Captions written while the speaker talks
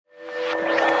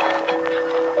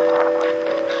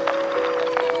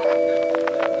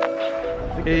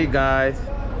Hey guys,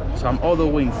 so I'm all the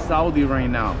way in Saudi right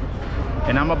now,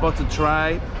 and I'm about to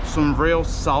try some real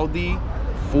Saudi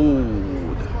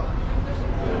food.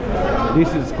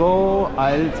 This is called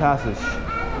Tazaj.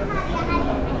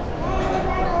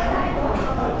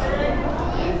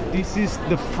 This is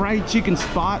the fried chicken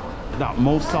spot that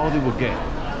most Saudi will get,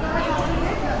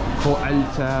 called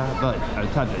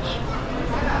Tazaj.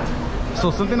 So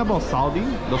something about Saudi,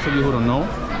 those of you who don't know,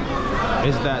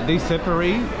 is that they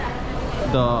separate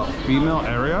the female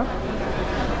area,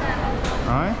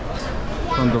 right,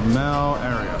 from the male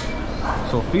area.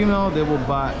 So female, they will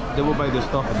buy the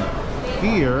stuff in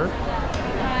here,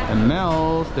 and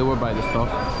males, they will buy the stuff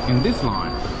in this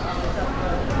line,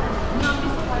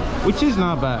 which is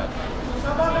not bad.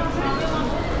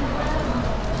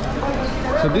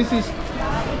 So this is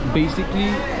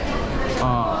basically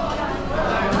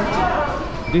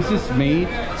this is made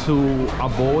to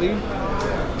avoid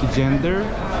gender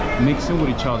mixing with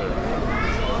each other.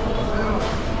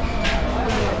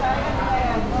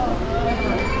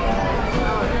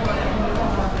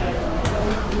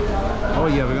 Oh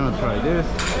yeah, we're gonna try this.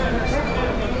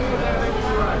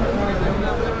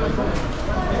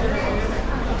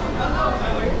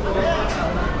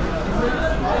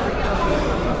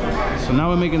 So now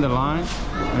we're making the line.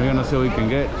 We're gonna see what we can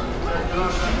get.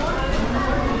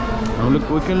 And look,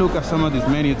 we can look at some of this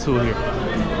menu too here.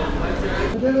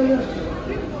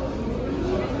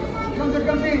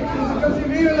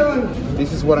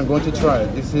 This is what I'm going to try.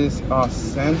 This is a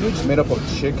sandwich made up of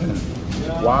chicken.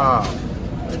 Wow.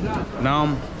 Now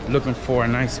I'm looking for a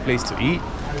nice place to eat.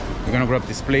 We're gonna grab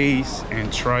this place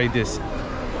and try this.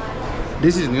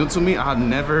 This is new to me. I have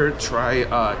never tried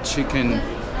a chicken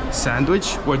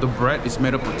sandwich where the bread is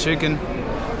made up of chicken.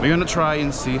 We're gonna try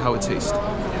and see how it tastes.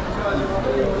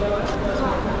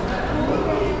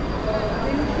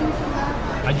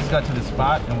 I just got to the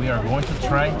spot and we are going to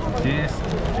try this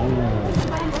food.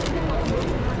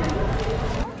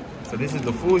 So this is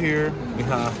the food here. We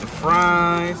have the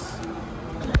fries,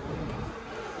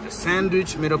 the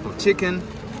sandwich made up of chicken.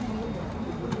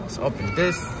 Let's open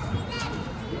this.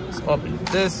 Let's open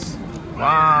this.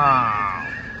 Wow.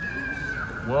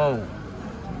 Whoa.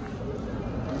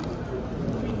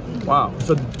 Wow.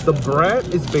 So the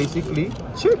bread is basically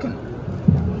chicken.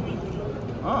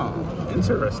 Oh,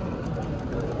 interesting.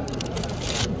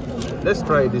 Let's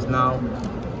try this now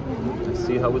and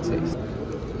see how it tastes.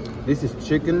 This is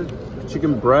chicken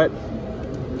bread,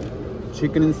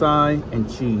 chicken inside, and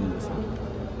cheese.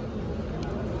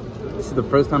 This is the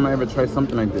first time I ever tried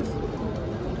something like this.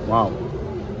 Wow.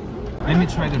 Let me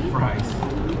try the fries.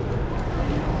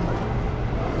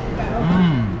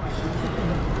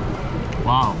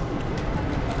 Wow.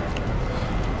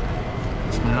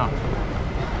 Bismillah.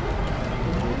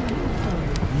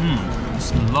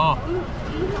 Bismillah.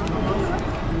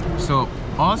 So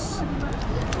us,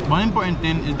 one important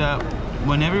thing is that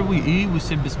whenever we eat, we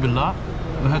say Bismillah.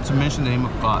 We have to mention the name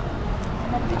of God.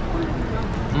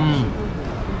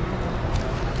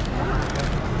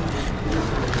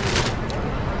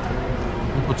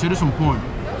 The potatoes and corn.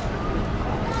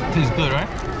 Tastes good, right?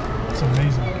 It's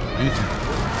amazing. Amazing.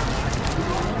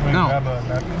 Now, grab a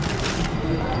napkin?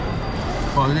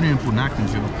 Oh, they didn't even put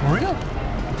napkins here. For real?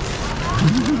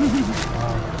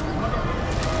 Wow.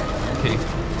 Okay,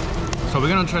 so we're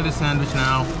gonna try the sandwich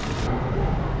now.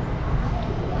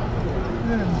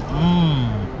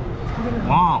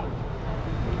 Wow.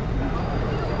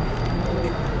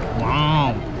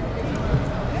 Wow.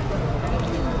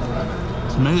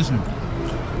 It's amazing.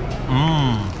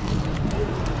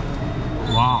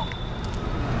 Wow.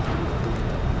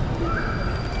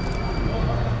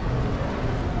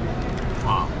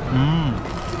 Wow.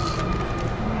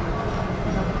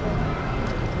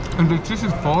 And the cheese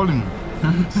is falling. I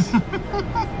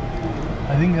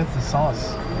think that's the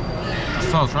sauce.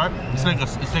 Sauce, right? Yeah.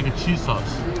 It's like a cheese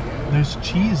sauce. There's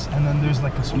cheese and then there's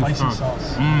like a spicy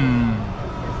sauce.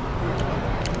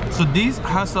 So this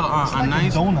has a like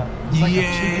nice donut. It's like a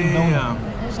chicken donut.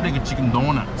 It's like a chicken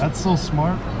donut. That's so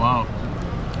smart. Wow.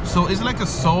 So it's like a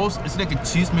sauce. It's like a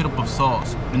cheese made up of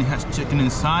sauce, and it has chicken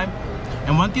inside.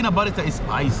 And one thing about it is that it's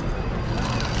spicy.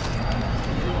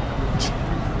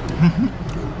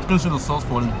 You can see the sauce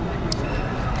falling.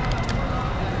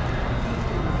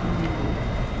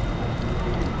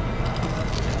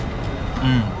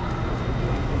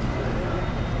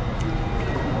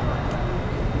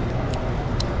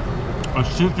 A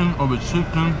chicken over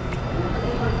chicken,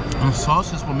 and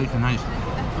sauce is what makes it nice.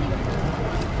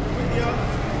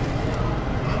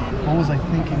 What was I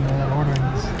thinking when ordering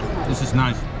this? This is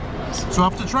nice. So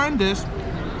after trying this,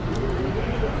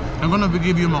 I'm gonna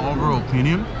give you my overall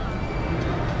opinion.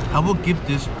 I will give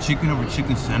this chicken over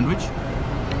chicken sandwich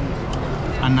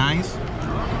a nice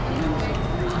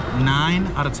 9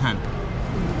 out of 10.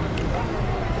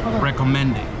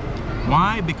 Recommend it.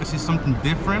 Why? Because it's something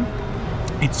different.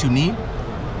 It's unique.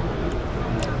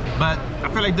 But I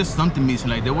feel like there's something missing.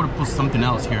 Like they would have put something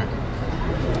else here,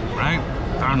 right?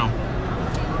 I don't know.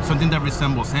 Something that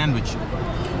resembles sandwich.